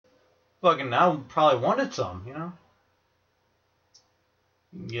Fucking, I probably wanted some, you know?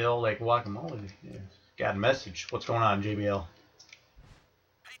 You know, like guacamole. Yeah. Got a message. What's going on, JBL?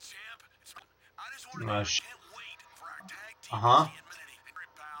 Hey, champ. I just wanted to can't wait for our tag team Uh-huh.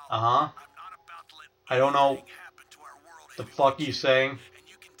 Uh-huh. I'm not about to let I don't know anything happen to our world the heavyweight fuck you saying. and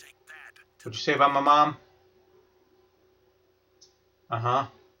you can take that to What'd the you say about my mom? Uh-huh.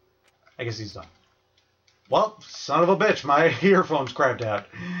 I guess he's done. Well, son of a bitch, my earphones crapped out.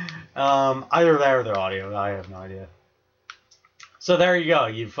 Either that or their audio. I have no idea. So there you go.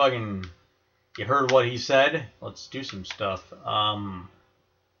 You heard what he said. Let's do some stuff.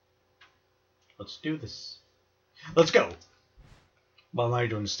 Let's do this. Let's go. What am I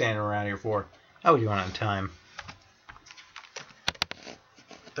doing standing around here for? How are we doing on time?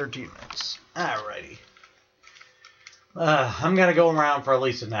 13 minutes. Alrighty. I'm gonna go around for at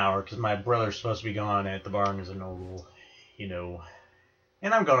least an hour because my brother's supposed to be gone at the Barnes and Noble, you know.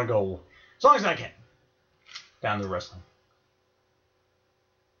 And I'm gonna go as long as I can down to the wrestling.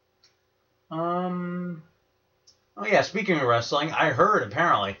 Oh yeah, speaking of wrestling, I heard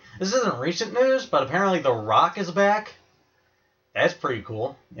apparently this isn't recent news, but apparently The Rock is back. That's pretty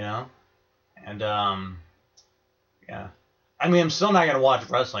cool, you know. And yeah. I mean, I'm still not gonna watch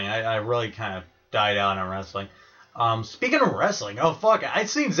wrestling. I really kind of died out on wrestling. Speaking of wrestling, oh fuck, I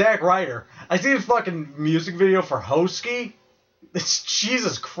seen Zack Ryder. I seen his fucking music video for Hosky. It's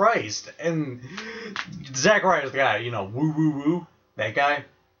Jesus Christ. And Zack Ryder's the guy, you know, woo woo woo, that guy.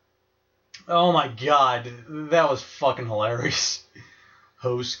 Oh my god, that was fucking hilarious.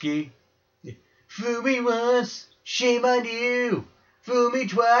 Hosky. Fool me once, shame on you. Fool me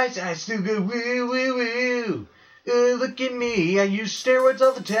twice, I still go woo woo woo. Look at me, I use steroids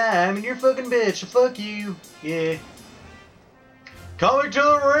all the time, and you're fucking bitch, so fuck you. Yeah. Coming to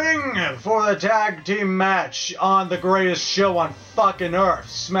the ring for the tag team match on the greatest show on fucking earth,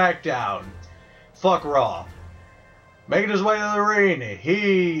 Smackdown. Fuck Raw. Making his way to the ring,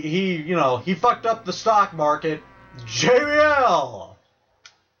 he fucked up the stock market. JBL!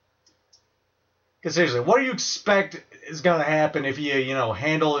 Because seriously, what do you expect is going to happen if you,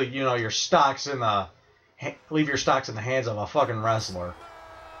 handle, your stocks leave your stocks in the hands of a fucking wrestler?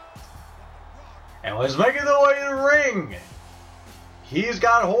 And was making the way to the ring. He's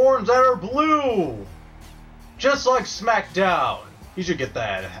got horns that are blue. Just like SmackDown. He should get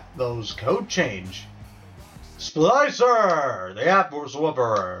those code change. Splicer, the apple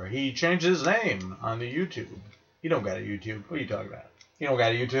swipper. He changed his name on the YouTube. You don't got a YouTube. What are you talking about? You don't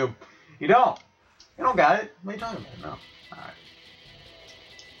got a YouTube. You don't. You don't got it. What are you talking about? No. Alright.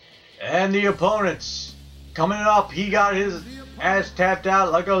 And the opponents. Coming up, he got his ass tapped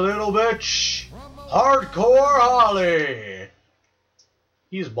out like a little bitch. Hardcore Holly.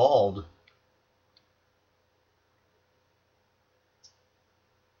 He's bald.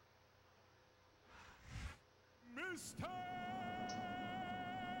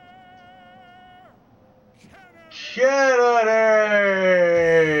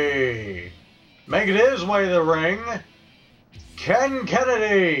 Kennedy! Making his way to the ring, Ken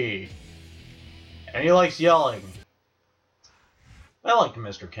Kennedy! And he likes yelling. I like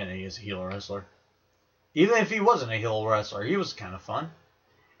Mr. Kennedy as a heel wrestler. Even if he wasn't a heel wrestler, he was kind of fun.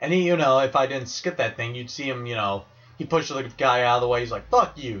 And he, if I didn't skip that thing, you'd see him, he pushed the guy out of the way. He's like,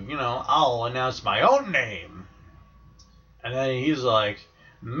 fuck you, I'll announce my own name. And then he's like,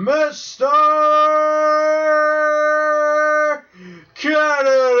 Mr. Kennedy!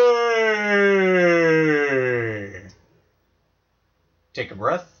 Take a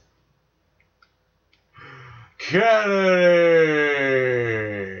breath. Kennedy!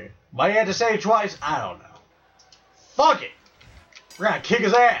 Why you had to say it twice? I don't know. Fuck it! We're gonna kick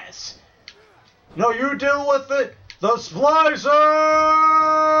his ass! No, you deal with it! The Splicer!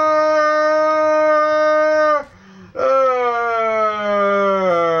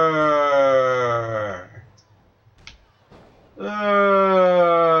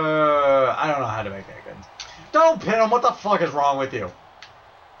 I don't know how to make that good. Don't pin him! What the fuck is wrong with you?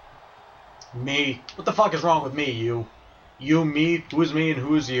 Me? What the fuck is wrong with me, you? You, me? Who's me and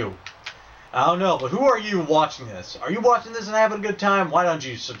who's you? I don't know, but who are you watching this? Are you watching this and having a good time? Why don't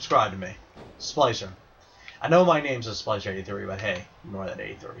you subscribe to me? Splicer. I know my name's a Splicer83, but hey, ignore that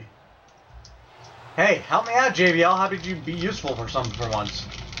 83. Hey, help me out, JBL. How did you be useful for something for once?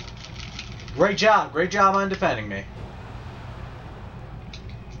 Great job. Great job on defending me.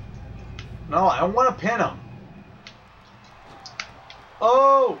 No, I don't want to pin him.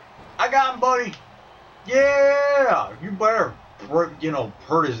 Oh, I got him, buddy. Yeah, you better,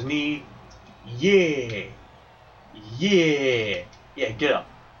 hurt his knee. Yeah. Yeah. Yeah, get up.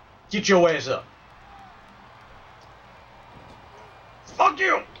 Get your ass up. Fuck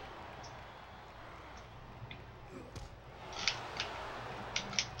you.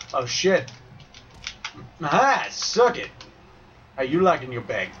 Oh shit. Aha, suck it. How you liking your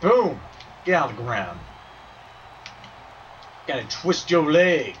bag? Boom. Get on the ground. Gotta twist your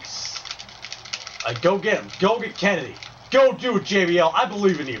legs. Go get him. Go get Kennedy. Go do it, JBL. I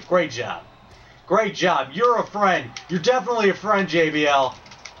believe in you. Great job. Great job. You're a friend. You're definitely a friend, JBL.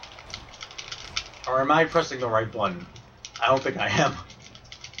 Or am I pressing the right button? I don't think I am.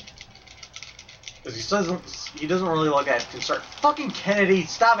 Because he doesn't really look at concerned. Fucking Kennedy,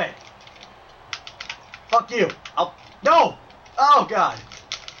 stop it. Fuck you. No! Oh, God.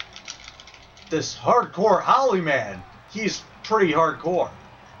 This hardcore Holly man. He's pretty hardcore.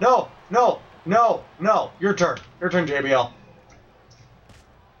 No, no, no, no. Your turn. Your turn, JBL.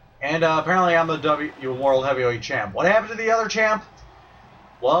 And apparently I'm the W World Heavyweight Champ. What happened to the other champ?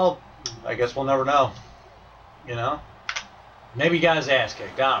 Well, I guess we'll never know. You know? Maybe he got his ass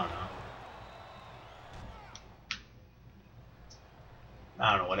kicked. I don't know.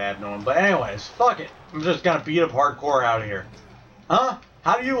 I don't know what happened to him. But anyways, fuck it. I'm just gonna beat up hardcore out here. Huh?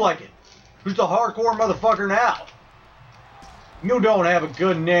 How do you like it? Who's the hardcore motherfucker now? You don't have a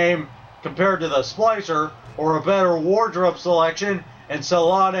good name compared to the Splicer or a better wardrobe selection in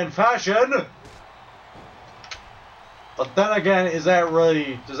salon and fashion. But then again, does that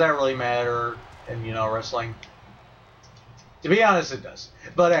really matter in, you know, wrestling? To be honest, it does.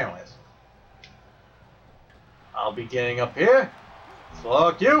 But anyways, I'll be getting up here.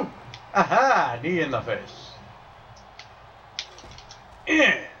 Fuck you. Aha, knee in the face.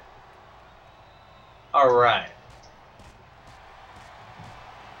 Yeah. Alright.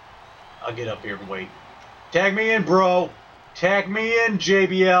 I'll get up here and wait. Tag me in, bro. Tag me in,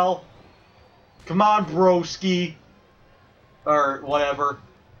 JBL. Come on, broski. Or whatever.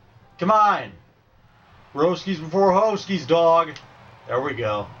 Come on. Broski's before hoskies, dog. There we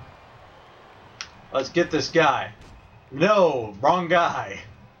go. Let's get this guy. No, wrong guy.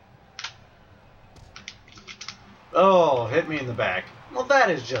 Oh, hit me in the back. Well, that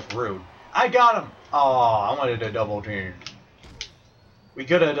is just rude. I got him. Oh, I wanted a double team. We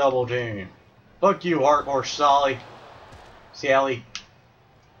could have double team. Fuck you, hardcore Sally. Sally.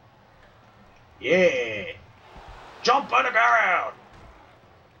 Yeah. Jump on the ground.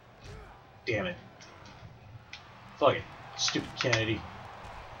 Damn it. Fuck it. Stupid Kennedy.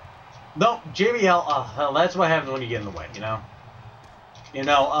 No, JBL, that's what happens when you get in the way, you know? You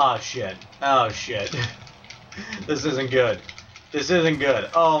know, oh shit. Oh shit. This isn't good. This isn't good.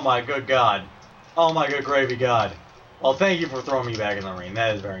 Oh my good God. Oh my good gravy God. Well, thank you for throwing me back in the ring.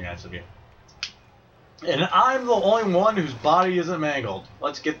 That is very nice of you. And I'm the only one whose body isn't mangled.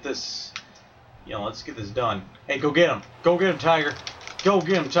 Let's get this, you know, let's get this done. Hey, go get him. Go get him, Tiger. Go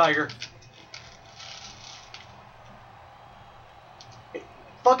get him, Tiger. Hey,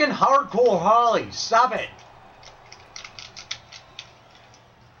 fucking hardcore Holly. Stop it.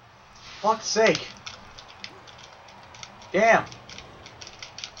 Fuck's sake. Damn.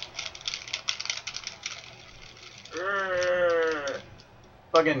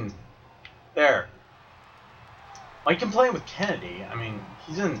 Fucking there. I can play with Kennedy. I mean,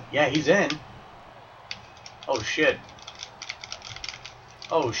 he's in. Yeah, he's in. Oh shit.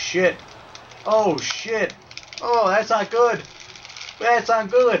 Oh shit. Oh shit. Oh, that's not good. That's not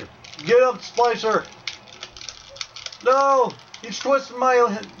good. Get up, Splicer. No, he's twisting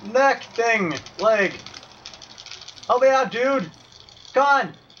my neck thing, leg. Help me out, dude. Come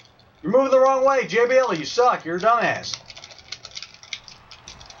on. You're moving the wrong way, JBL. You suck. You're a dumbass.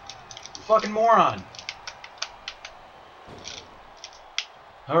 You fucking moron.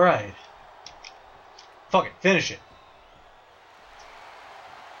 Alright. Fuck it. Finish it.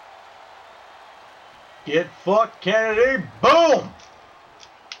 Get fucked, Kennedy. Boom!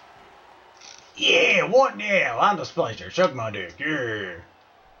 Yeah, what now? I'm the Splicer. Suck my dick. Yeah.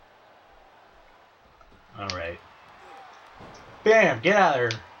 Alright. Bam! Get out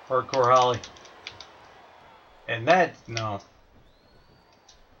of there, hardcore Holly. And that, no.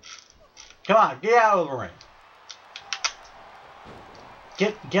 Come on, get out of the ring.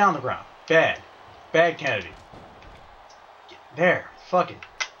 Get on the ground. Bad. Bad Kennedy. There. Fuck it.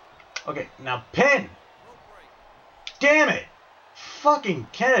 Okay, now pin. Damn it. Fucking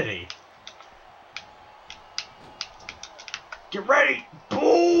Kennedy. Get ready.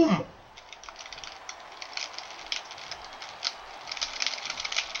 Boom.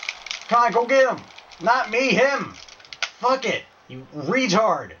 Come on, go get him. Not me, him. Fuck it. You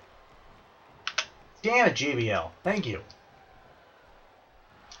retard. Damn it, JBL. Thank you.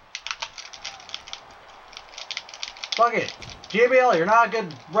 Fuck it. JBL, you're not a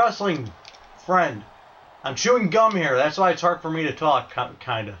good wrestling friend. I'm chewing gum here. That's why it's hard for me to talk,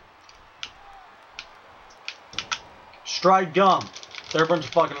 kinda. Stride gum. They're a bunch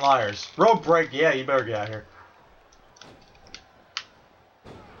of fucking liars. Road break, yeah, you better get out of here.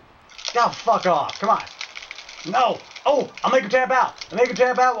 Oh, fuck off. Come on. No. Oh, I'll make him tap out. I'll make him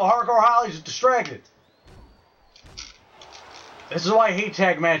tap out while Hardcore Holly's distracted. This is why I hate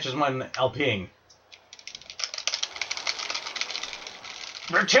tag matches when LPing.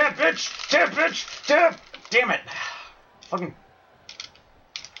 Tap, bitch! Tap, bitch! Tap! Damn it. Fucking...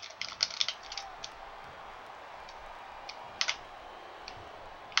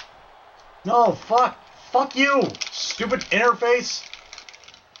 No, fuck. Fuck you. Stupid interface.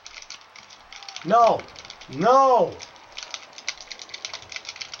 No. No.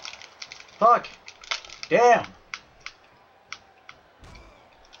 Fuck. Damn.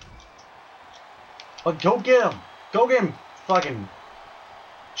 Oh, go get him. Go get him. Fucking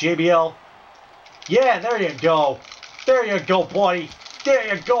JBL. Yeah, there you go. There you go, buddy.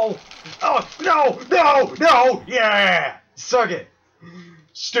 There you go. Oh, no, no, no. Yeah. Suck it.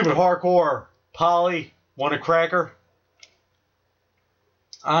 Stupid hardcore. Polly. Want a cracker?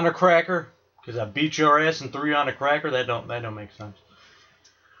 On a cracker? Because I beat your ass and threw you on a cracker? That don't make sense.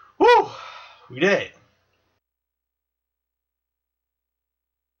 Woo! We did it.